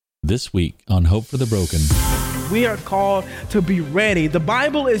This week on Hope for the Broken. We are called to be ready. The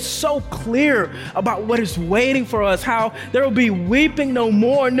Bible is so clear about what is waiting for us, how there will be weeping no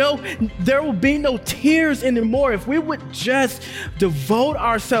more. No, there will be no tears anymore. If we would just devote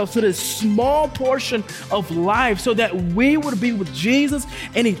ourselves to this small portion of life so that we would be with Jesus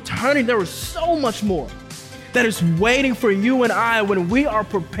in eternity, there is so much more that is waiting for you and I when we are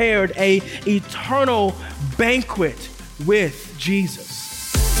prepared an eternal banquet with Jesus.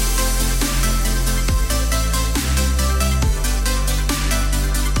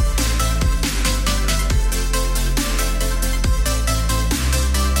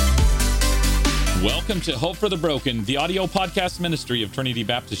 Welcome to Hope for the Broken, the audio podcast ministry of Trinity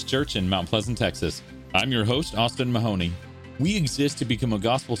Baptist Church in Mount Pleasant, Texas. I'm your host, Austin Mahoney. We exist to become a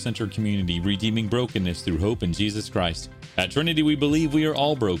gospel-centered community, redeeming brokenness through hope in Jesus Christ. At Trinity, we believe we are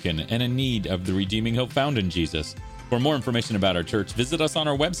all broken and in need of the redeeming hope found in Jesus. For more information about our church, visit us on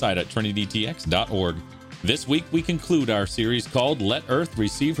our website at trinitytx.org. This week, we conclude our series called Let Earth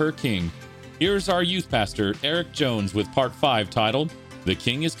Receive Her King. Here's our youth pastor, Eric Jones, with part 5 titled, The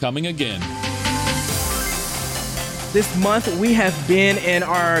King is Coming Again. This month, we have been in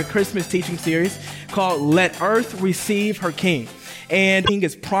our Christmas teaching series called Let Earth Receive Her King. And the King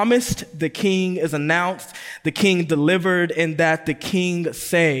is promised, the King is announced, the King delivered, and that the King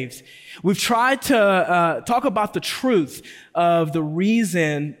saves. We've tried to talk about the truth of the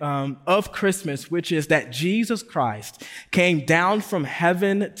reason of Christmas, which is that Jesus Christ came down from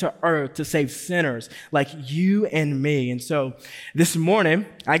heaven to earth to save sinners like you and me. And so this morning,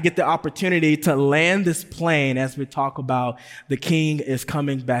 I get the opportunity to land this plane as we talk about the King is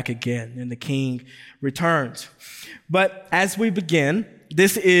coming back again and the King returns. But as we begin,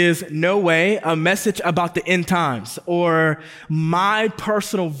 this is no way a message about the end times or my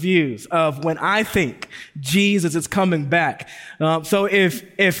personal views of when I think Jesus is coming back. So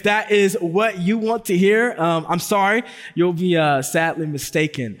if that is what you want to hear, I'm sorry, you'll be sadly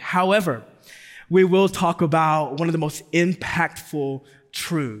mistaken. However, we will talk about one of the most impactful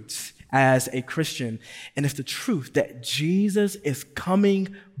truths as a Christian, and it's the truth that Jesus is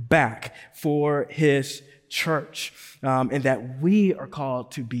coming back for his church, and that we are called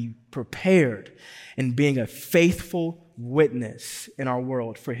to be prepared in being a faithful witness in our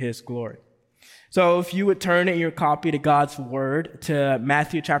world for his glory. So if you would turn in your copy to God's word to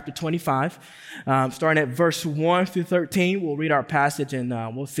Matthew chapter 25, starting at verse 1 through 13, we'll read our passage and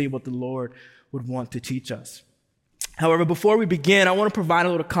we'll see what the Lord would want to teach us. However, before we begin, I want to provide a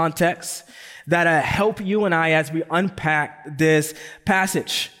little context that help you and I as we unpack this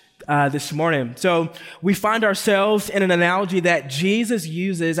passage this morning. So we find ourselves in an analogy that Jesus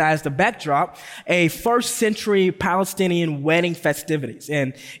uses as the backdrop, a first century Palestinian wedding festivities.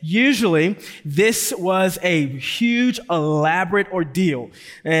 And usually this was a huge, elaborate ordeal.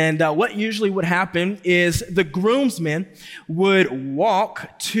 And what usually would happen is the groomsmen would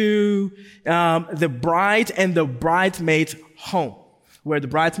walk to the bride and the bridesmaids' home, where the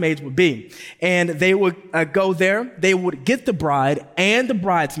bridesmaids would be. And they would go there, they would get the bride and the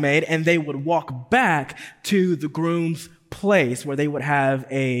bridesmaid, and they would walk back to the groom's place where they would have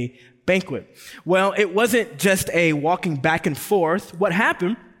a banquet. Well, it wasn't just a walking back and forth. What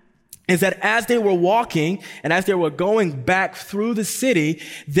happened is that as they were walking and as they were going back through the city,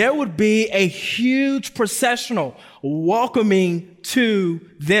 there would be a huge processional welcoming to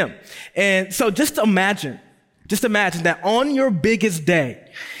them. And so just imagine that on your biggest day,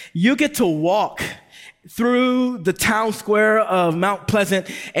 you get to walk through the town square of Mount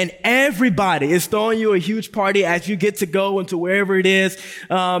Pleasant and everybody is throwing you a huge party as you get to go into wherever it is.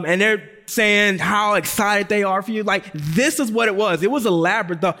 And they're saying how excited they are for you. Like, this is what it was. It was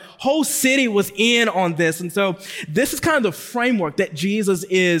elaborate. The whole city was in on this. And so this is kind of the framework that Jesus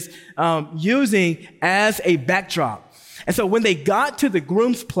is using as a backdrop. And so when they got to the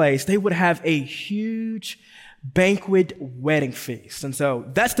groom's place, they would have a huge banquet wedding feast. And so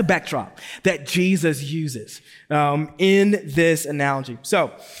that's the backdrop that Jesus uses in this analogy.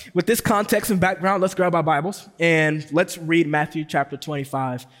 So with this context and background, let's grab our Bibles and let's read Matthew chapter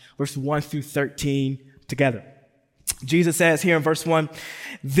 25, verse 1 through 13 together. Jesus says here in verse 1,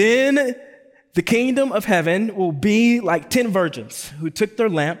 "Then the kingdom of heaven will be like 10 virgins who took their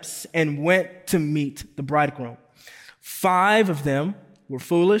lamps and went to meet the bridegroom. 5 of them were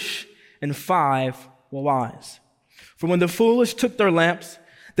foolish and 5 were wise. For when the foolish took their lamps,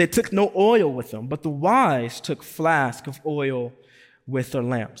 they took no oil with them, but the wise took flasks of oil with their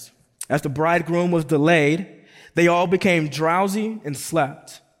lamps. As the bridegroom was delayed, they all became drowsy and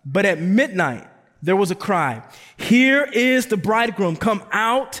slept. But at midnight, there was a cry, 'Here is the bridegroom, come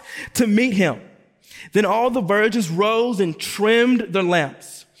out to meet him.' Then all the virgins rose and trimmed their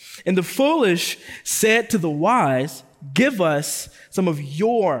lamps. And the foolish said to the wise, give us some of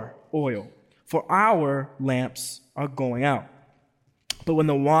your oil, for our lamps are going out. But when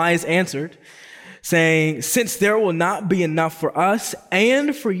the wise answered, saying, since there will not be enough for us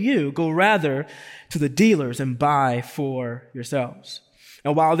and for you, go rather to the dealers and buy for yourselves.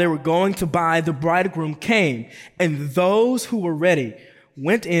 And while they were going to buy, the bridegroom came, and those who were ready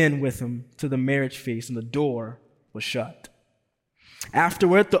went in with him to the marriage feast, and the door was shut.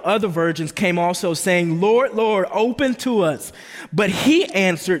 Afterward, the other virgins came also, saying, Lord, Lord, open to us. But he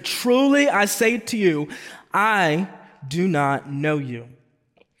answered, truly I say to you, I do not know you.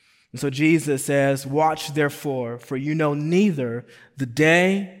 And so Jesus says, watch therefore, for you know neither the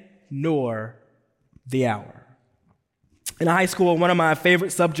day nor the hour. In high school, one of my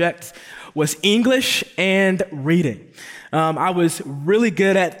favorite subjects was English and reading. I was really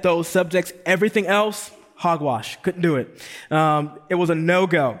good at those subjects. Everything else, hogwash. Couldn't do it. It was a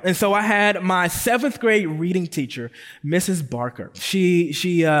no-go. And so I had my 7th grade reading teacher, Mrs. Barker. She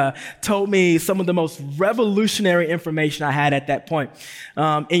told me some of the most revolutionary information I had at that point.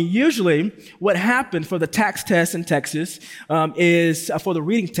 And usually what happened for the tax test in Texas is for the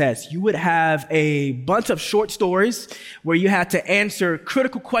reading test, you would have a bunch of short stories where you had to answer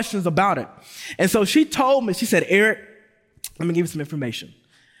critical questions about it. And so she told me, she said, Eric, let me give you some information.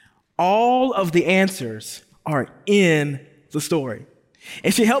 All of the answers are in the story.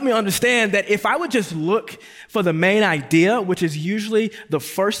 And she helped me understand that if I would just look for the main idea, which is usually the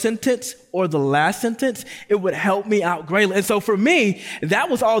first sentence or the last sentence, it would help me out greatly. And so for me, that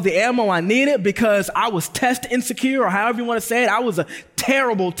was all the ammo I needed because I was test insecure, or however you want to say it. I was a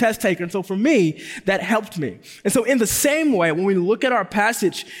terrible test taker. And so for me, that helped me. And so in the same way, when we look at our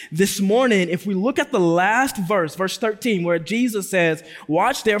passage this morning, if we look at the last verse, verse 13, where Jesus says,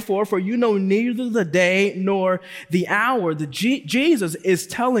 watch therefore, for you know neither the day nor the hour. Jesus is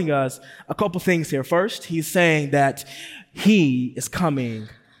telling us a couple things here. First, he's saying that he is coming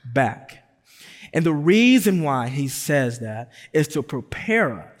back. And the reason why he says that is to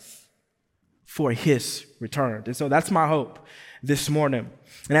prepare us for his return. And so that's my hope this morning.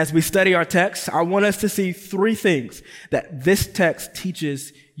 And as we study our text, I want us to see 3 things that this text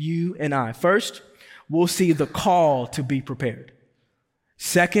teaches you and I. First, we'll see the call to be prepared.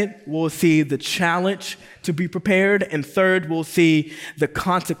 Second, we'll see the challenge to be prepared. And third, we'll see the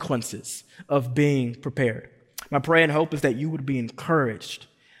consequences of being prepared. My prayer and hope is that you would be encouraged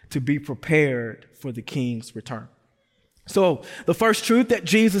to be prepared for the King's return. So the first truth that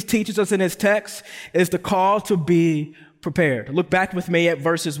Jesus teaches us in his text is the call to be prepared. Look back with me at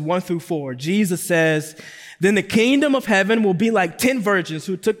verses 1-4. Jesus says, then the kingdom of heaven will be like 10 virgins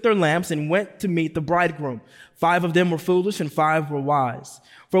who took their lamps and went to meet the bridegroom. 5 of them were foolish and 5 were wise.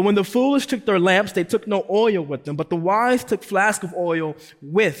 For when the foolish took their lamps, they took no oil with them, but the wise took flasks of oil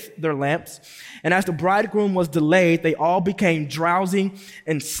with their lamps. And as the bridegroom was delayed, they all became drowsy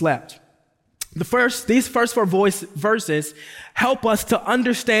and slept. These first 4 verses help us to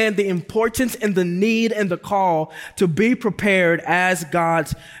understand the importance and the need and the call to be prepared as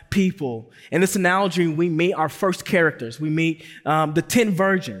God's people. In this analogy, we meet our first characters. We meet the 10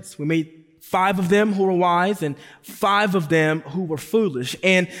 virgins. We meet 5 of them who were wise and 5 of them who were foolish.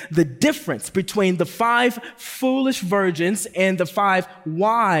 And the difference between the 5 foolish virgins and the 5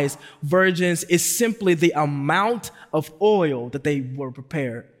 wise virgins is simply the amount of oil that they were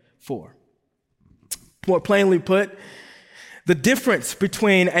prepared for. More plainly put, the difference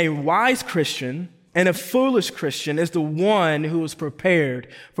between a wise Christian and a foolish Christian is the one who is prepared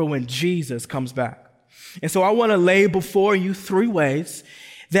for when Jesus comes back. And so I want to lay before you 3 ways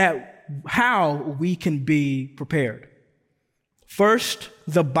that how we can be prepared. First,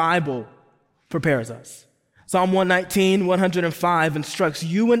 the Bible prepares us. Psalm 119, 105 instructs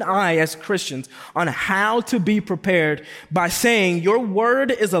you and I as Christians on how to be prepared by saying, your word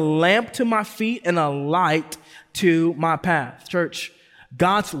is a lamp to my feet and a light to my path. Church,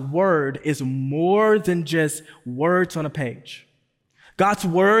 God's word is more than just words on a page. God's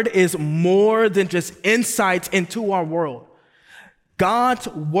word is more than just insights into our world. God's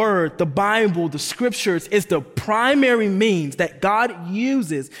word, the Bible, the scriptures is the primary means that God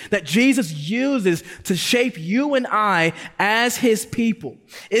uses, that Jesus uses to shape you and I as his people.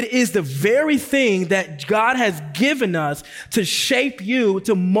 It is the very thing that God has given us to shape you,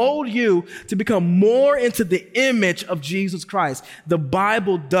 to mold you, to become more into the image of Jesus Christ. The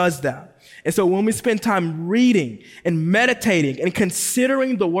Bible does that. And so when we spend time reading and meditating and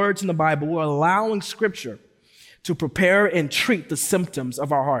considering the words in the Bible, we're allowing scripture to prepare and treat the symptoms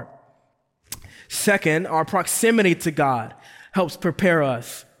of our heart. Second, our proximity to God helps prepare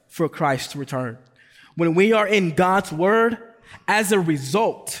us for Christ's return. When we are in God's word, as a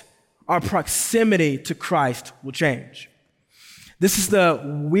result, our proximity to Christ will change. This is the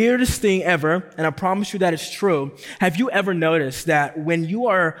weirdest thing ever, and I promise you that it's true. Have you ever noticed that when you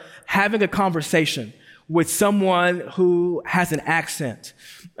are having a conversation with someone who has an accent,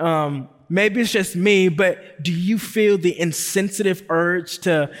 maybe it's just me, but do you feel the insensitive urge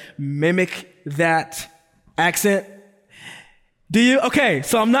to mimic that accent? Do you? Okay,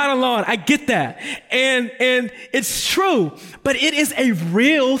 so I'm not alone. I get that. And it's true, but it is a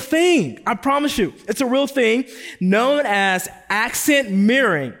real thing. I promise you. It's a real thing known as accent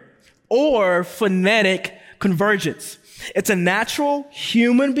mirroring or phonetic convergence. It's a natural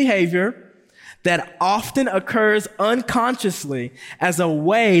human behavior that often occurs unconsciously as a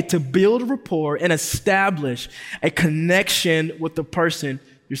way to build rapport and establish a connection with the person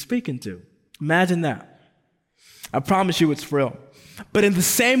you're speaking to. Imagine that. I promise you it's real. But in the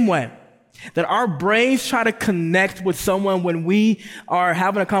same way that our brains try to connect with someone when we are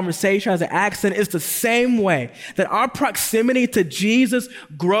having a conversation as an accent, it's the same way that our proximity to Jesus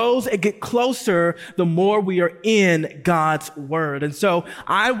grows and gets closer the more we are in God's word. And so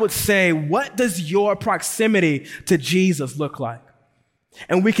I would say, what does your proximity to Jesus look like?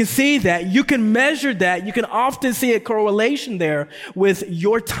 And we can see that, you can measure that, you can often see a correlation there with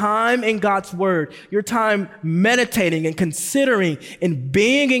your time in God's word, your time meditating and considering and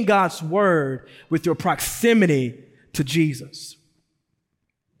being in God's word with your proximity to Jesus.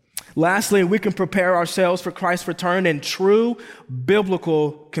 Lastly, we can prepare ourselves for Christ's return in true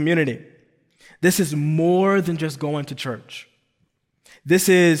biblical community. This is more than just going to church. This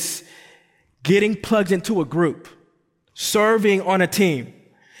is getting plugged into a group, serving on a team,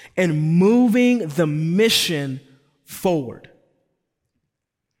 and moving the mission forward.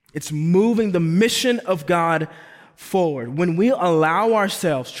 It's moving the mission of God forward. When we allow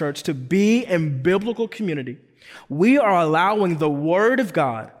ourselves, church, to be in biblical community, we are allowing the Word of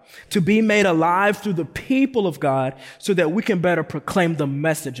God to be made alive through the people of God so that we can better proclaim the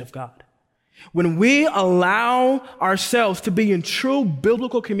message of God. When we allow ourselves to be in true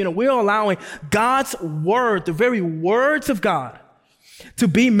biblical community, we're allowing God's word, the very words of God, to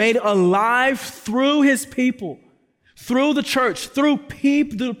be made alive through his people, through the church, through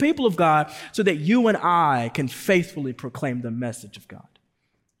the people of God, so that you and I can faithfully proclaim the message of God.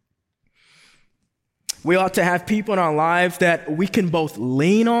 We ought to have people in our lives that we can both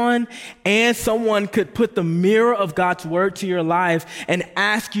lean on, and someone could put the mirror of God's word to your life and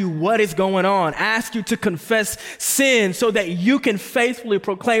ask you what is going on, ask you to confess sin so that you can faithfully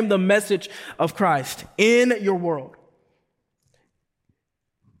proclaim the message of Christ in your world.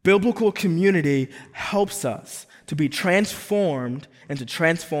 Biblical community helps us to be transformed and to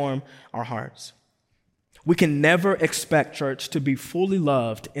transform our hearts. We can never expect, church, to be fully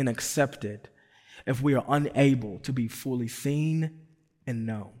loved and accepted if we are unable to be fully seen and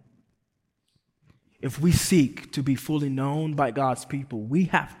known. If we seek to be fully known by God's people, we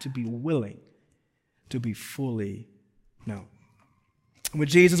have to be willing to be fully known. When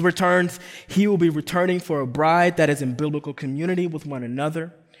Jesus returns, he will be returning for a bride that is in biblical community with one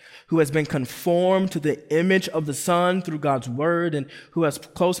another, who has been conformed to the image of the Son through God's word, and who has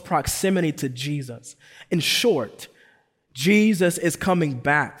close proximity to Jesus. In short, Jesus is coming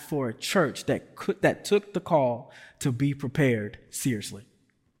back for a church that took the call to be prepared seriously.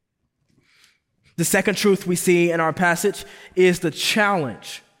 The second truth we see in our passage is the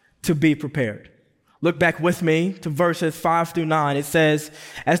challenge to be prepared. Look back with me to verses 5-9. It says,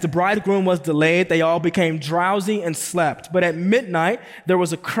 "As the bridegroom was delayed, they all became drowsy and slept. But at midnight, there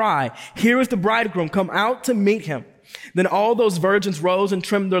was a cry, 'Here is the bridegroom, come out to meet him.' Then all those virgins rose and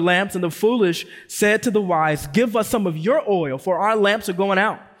trimmed their lamps, and the foolish said to the wise, 'Give us some of your oil, for our lamps are going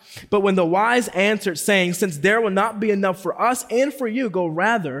out.' But when the wise answered, saying, 'Since there will not be enough for us and for you, go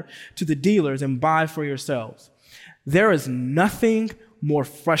rather to the dealers and buy for yourselves.' There is nothing more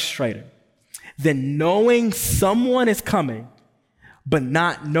frustrating than knowing someone is coming, but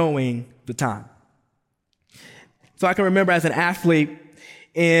not knowing the time." So I can remember as an athlete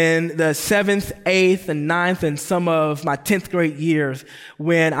in the 7th, 8th, and 9th, and some of my 10th grade years,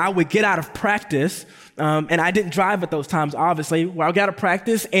 when I would get out of practice, and I didn't drive at those times, obviously, where I got out of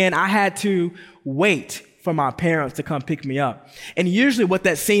practice, and I had to wait for my parents to come pick me up. And usually what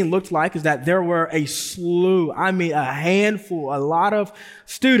that scene looked like is that there were a slew, a handful, a lot of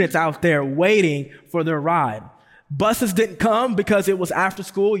students out there waiting for their ride. Buses didn't come because it was after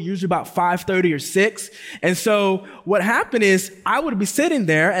school, usually about 5:30 or 6. And so what happened is I would be sitting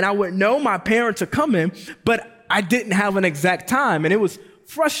there and I would know my parents are coming, but I didn't have an exact time, and it was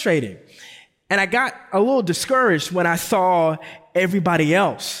frustrating. And I got a little discouraged when I saw everybody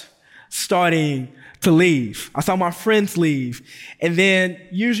else starting to leave. I saw my friends leave. And then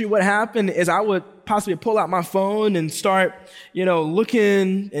usually what happened is I would possibly pull out my phone and start,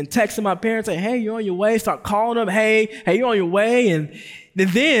 looking and texting my parents, say, hey, you're on your way. Start calling them, hey, you're on your way. And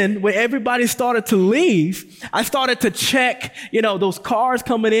then when everybody started to leave, I started to check, those cars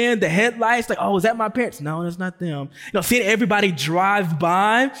coming in, the headlights, like, oh, is that my parents? No, that's not them. Seeing everybody drive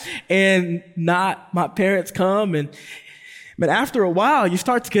by and not my parents come. But after a while, you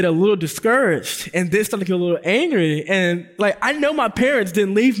start to get a little discouraged and then start to get a little angry. And I know my parents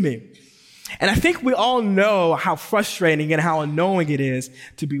didn't leave me. And I think we all know how frustrating and how annoying it is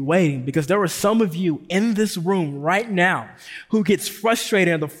to be waiting, because there are some of you in this room right now who gets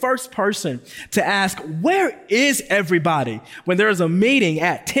frustrated and the first person to ask, where is everybody? When there's a meeting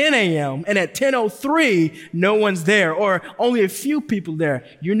at 10 a.m. and at 10:03, no one's there, or only a few people there.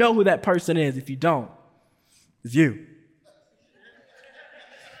 You know who that person is. If you don't, it's you.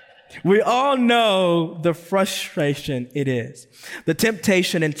 We all know the frustration it is. The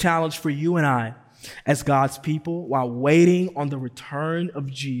temptation and challenge for you and I as God's people while waiting on the return of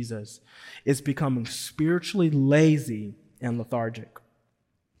Jesus is becoming spiritually lazy and lethargic.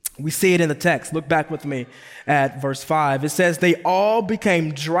 We see it in the text. Look back with me at verse 5. It says, they all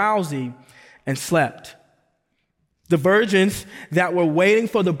became drowsy and slept. The virgins that were waiting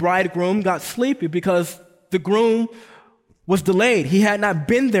for the bridegroom got sleepy because the groom was delayed. He had not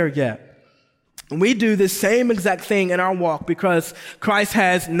been there yet. And we do the same exact thing in our walk because Christ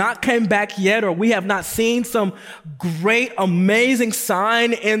has not came back yet, or we have not seen some great, amazing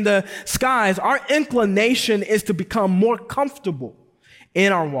sign in the skies. Our inclination is to become more comfortable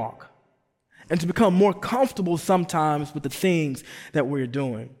in our walk and to become more comfortable sometimes with the things that we're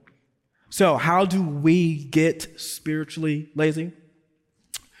doing. So how do we get spiritually lazy?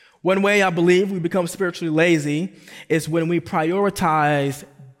 One way I believe we become spiritually lazy is when we prioritize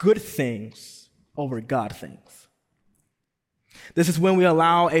good things over God things. This is when we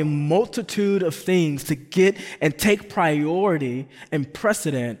allow a multitude of things to get and take priority and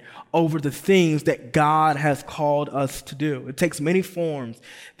precedent over the things that God has called us to do. It takes many forms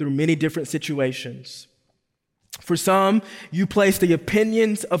through many different situations. For some, you place the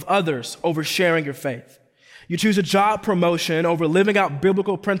opinions of others over sharing your faith. You choose a job promotion over living out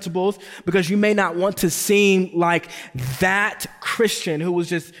biblical principles because you may not want to seem like that Christian who was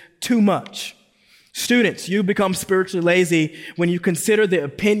just too much. Students, you become spiritually lazy when you consider the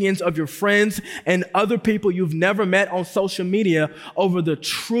opinions of your friends and other people you've never met on social media over the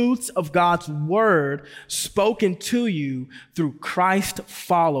truths of God's word spoken to you through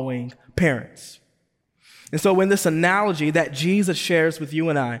Christ-following parents. And so in this analogy that Jesus shares with you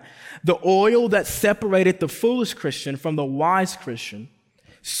and I, the oil that separated the foolish Christian from the wise Christian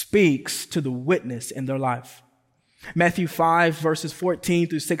speaks to the witness in their life. Matthew 5 verses 14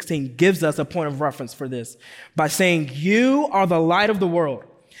 through 16 gives us a point of reference for this by saying, you are the light of the world.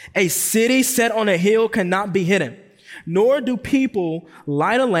 A city set on a hill cannot be hidden, nor do people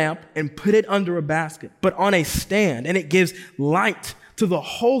light a lamp and put it under a basket, but on a stand, and it gives light to the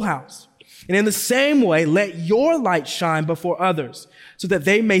whole house. And in the same way, let your light shine before others so that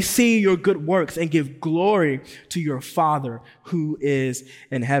they may see your good works and give glory to your Father who is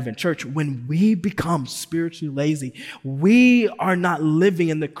in heaven. Church, when we become spiritually lazy, we are not living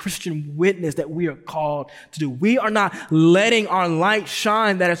in the Christian witness that we are called to do. We are not letting our light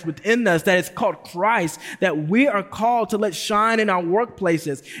shine that is within us, that is called Christ, that we are called to let shine in our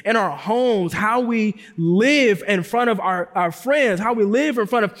workplaces, in our homes, how we live in front of our friends, how we live in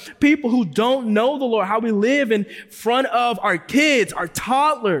front of people who don't know the Lord, how we live in front of our kids, our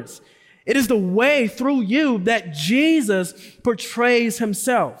toddlers. It is the way through you that Jesus portrays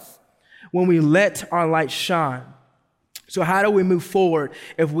himself when we let our light shine. So how do we move forward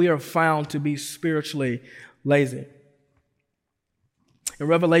if we are found to be spiritually lazy? In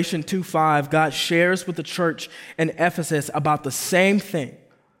Revelation 2:5, God shares with the church in Ephesus about the same thing.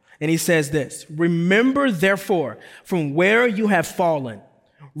 And he says this, remember therefore from where you have fallen,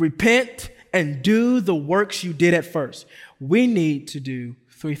 repent and do the works you did at first. We need to do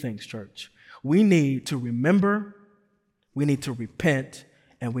three things, church. We need to remember, we need to repent,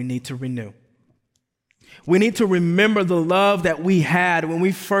 and we need to renew. We need to remember the love that we had when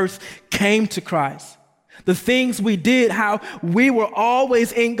we first came to Christ. The things we did, how we were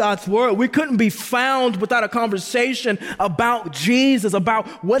always in God's word. We couldn't be found without a conversation about Jesus, about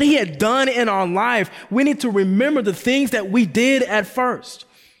what he had done in our life. We need to remember the things that we did at first.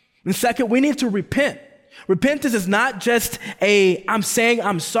 And second, we need to repent. Repentance is not just I'm saying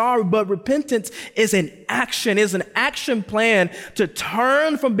I'm sorry, but repentance is an action plan to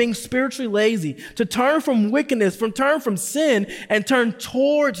turn from being spiritually lazy, to turn from wickedness, turn from sin, and turn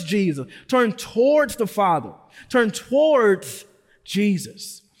towards Jesus, turn towards the Father, turn towards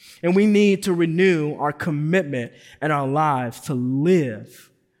Jesus. And we need to renew our commitment and our lives to live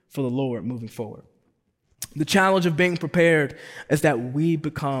for the Lord moving forward. The challenge of being prepared is that we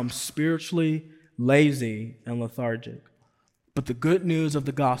become spiritually lazy and lethargic. But the good news of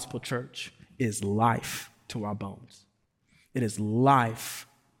the gospel, church, is life to our bones. It is life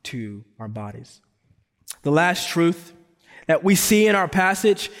to our bodies. The last truth that we see in our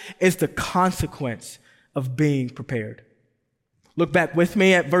passage is the consequence of being prepared. Look back with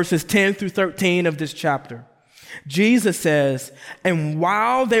me at verses 10 through 13 of this chapter. Jesus says, "And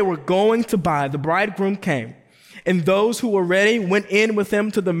while they were going to buy, the bridegroom came, and those who were ready went in with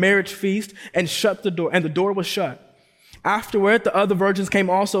him to the marriage feast and shut the door, and the door was shut. Afterward, the other virgins came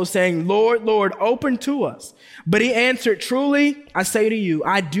also, saying, 'Lord, Lord, open to us.' But he answered, 'Truly, I say to you,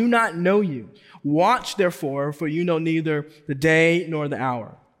 I do not know you. Watch therefore, for you know neither the day nor the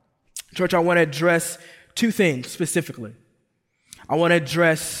hour.'" Church, I want to address two things specifically. I want to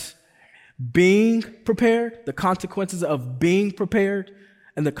address being prepared, the consequences of being prepared,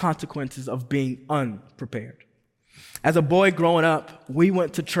 and the consequences of being unprepared. As a boy growing up, we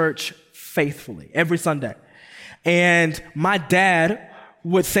went to church faithfully every Sunday. And my dad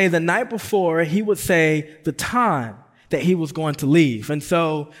would say the night before, he would say the time that he was going to leave. And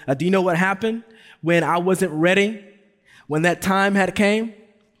so, do you know what happened when I wasn't ready? When that time had came,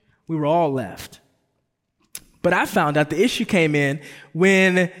 we were all left. But I found out the issue came in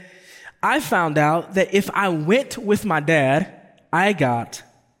when I found out that if I went with my dad, I got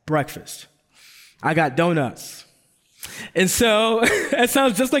breakfast. I got donuts. And so that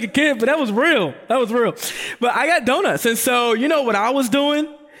sounds just like a kid, but that was real. But I got donuts. And so you know what I was doing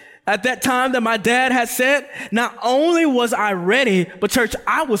at that time that my dad had said? Not only was I ready, but church,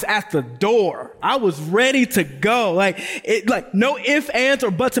 I was at the door. I was ready to go. Like no ifs, ands, or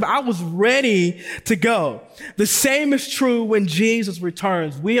buts. I was ready to go. The same is true when Jesus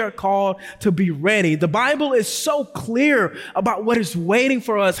returns. We are called to be ready. The Bible is so clear about what is waiting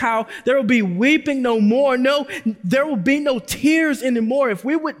for us, how there will be weeping no more. No, there will be no tears anymore. If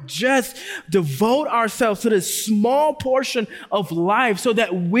we would just devote ourselves to this small portion of life so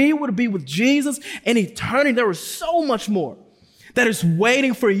that we would be with Jesus in eternity, there is so much more that is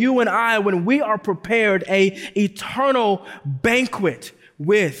waiting for you and I when we are prepared an eternal banquet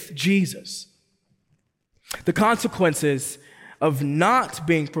with Jesus. The consequences of not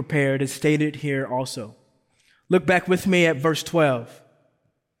being prepared is stated here also. Look back with me at verse 12.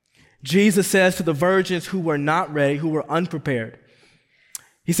 Jesus says to the virgins who were not ready, who were unprepared,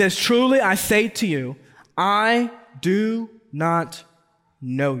 he says, "Truly I say to you, I do not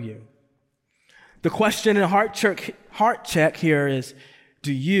know you." The question in heart check here is,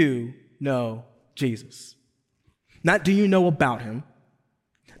 do you know Jesus? Not do you know about him?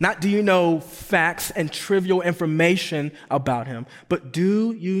 Not do you know facts and trivial information about him, but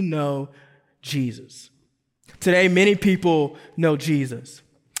do you know Jesus? Today, many people know Jesus.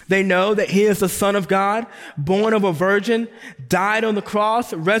 They know that he is the Son of God, born of a virgin, died on the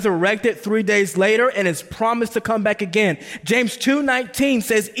cross, resurrected 3 days later, and is promised to come back again. James 2:19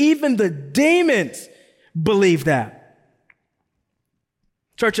 says, even the demons believe that.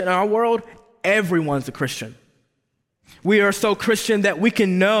 Church, in our world, everyone's a Christian. We are so Christian that we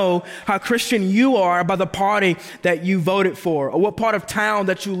can know how Christian you are by the party that you voted for, or what part of town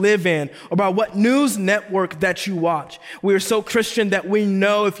that you live in, or by what news network that you watch. We are so Christian that we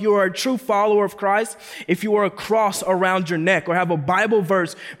know if you are a true follower of Christ, if you are a cross around your neck, or have a Bible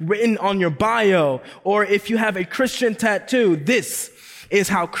verse written on your bio, or if you have a Christian tattoo, this is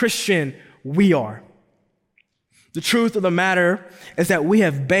how Christian we are. The truth of the matter is that we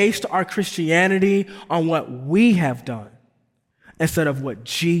have based our Christianity on what we have done instead of what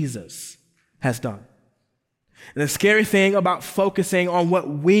Jesus has done. And the scary thing about focusing on what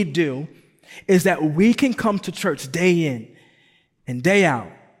we do is that we can come to church day in and day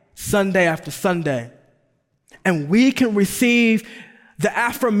out, Sunday after Sunday, and we can receive the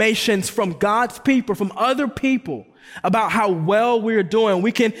affirmations from God's people, from other people, about how well we're doing.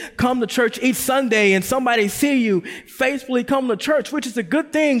 We can come to church each Sunday and somebody see you faithfully come to church, which is a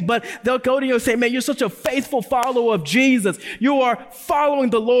good thing, but they'll go to you and say, man, you're such a faithful follower of Jesus. You are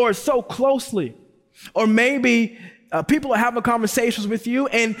following the Lord so closely. Or maybe people are having conversations with you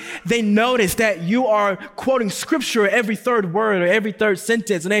and they notice that you are quoting scripture every third word or every third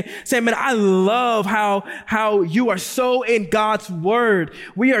sentence. And they say, man, I love how you are so in God's word.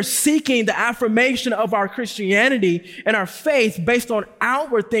 We are seeking the affirmation of our Christianity and our faith based on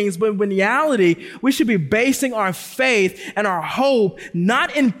outward things. But in reality, we should be basing our faith and our hope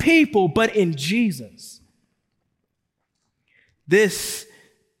not in people, but in Jesus.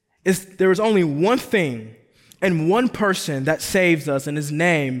 There is only one thing and one person that saves us, and his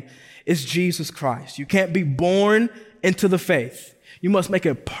name is Jesus Christ. You can't be born into the faith. You must make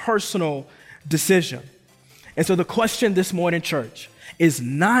a personal decision. And so the question this morning, church, is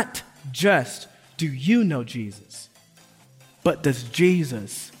not just, do you know Jesus? But does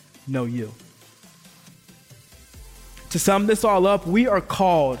Jesus know you? To sum this all up, we are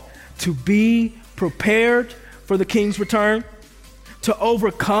called to be prepared for the King's return, to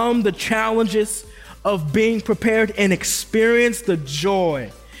overcome the challenges of being prepared and experience the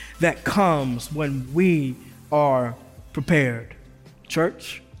joy that comes when we are prepared.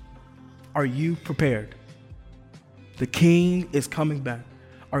 Church, are you prepared? The King is coming back.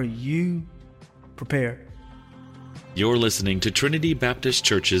 Are you prepared? You're listening to Trinity Baptist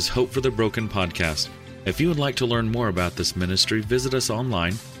Church's Hope for the Broken podcast. If you would like to learn more about this ministry, visit us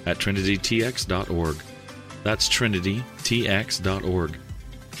online at trinitytx.org. That's trinitytx.org.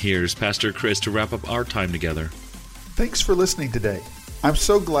 Here's Pastor Chris to wrap up our time together. Thanks for listening today. I'm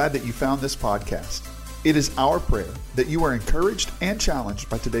so glad that you found this podcast. It is our prayer that you are encouraged and challenged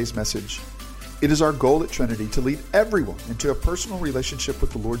by today's message. It is our goal at Trinity to lead everyone into a personal relationship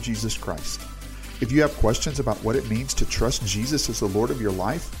with the Lord Jesus Christ. If you have questions about what it means to trust Jesus as the Lord of your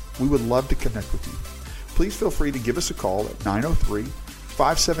life, we would love to connect with you. Please feel free to give us a call at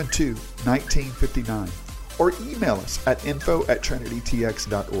 903-572-1959 or email us at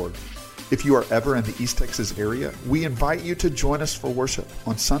info@trinitytx.org. If you are ever in the East Texas area, we invite you to join us for worship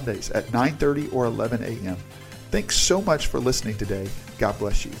on Sundays at 9:30 or 11 a.m. Thanks so much for listening today. God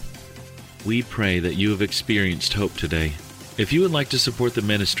bless you. We pray that you have experienced hope today. If you would like to support the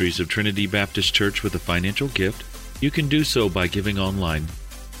ministries of Trinity Baptist Church with a financial gift, you can do so by giving online.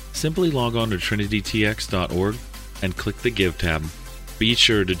 Simply log on to trinitytx.org and click the Give tab. Be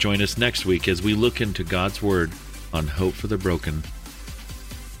sure to join us next week as we look into God's Word on Hope for the Broken.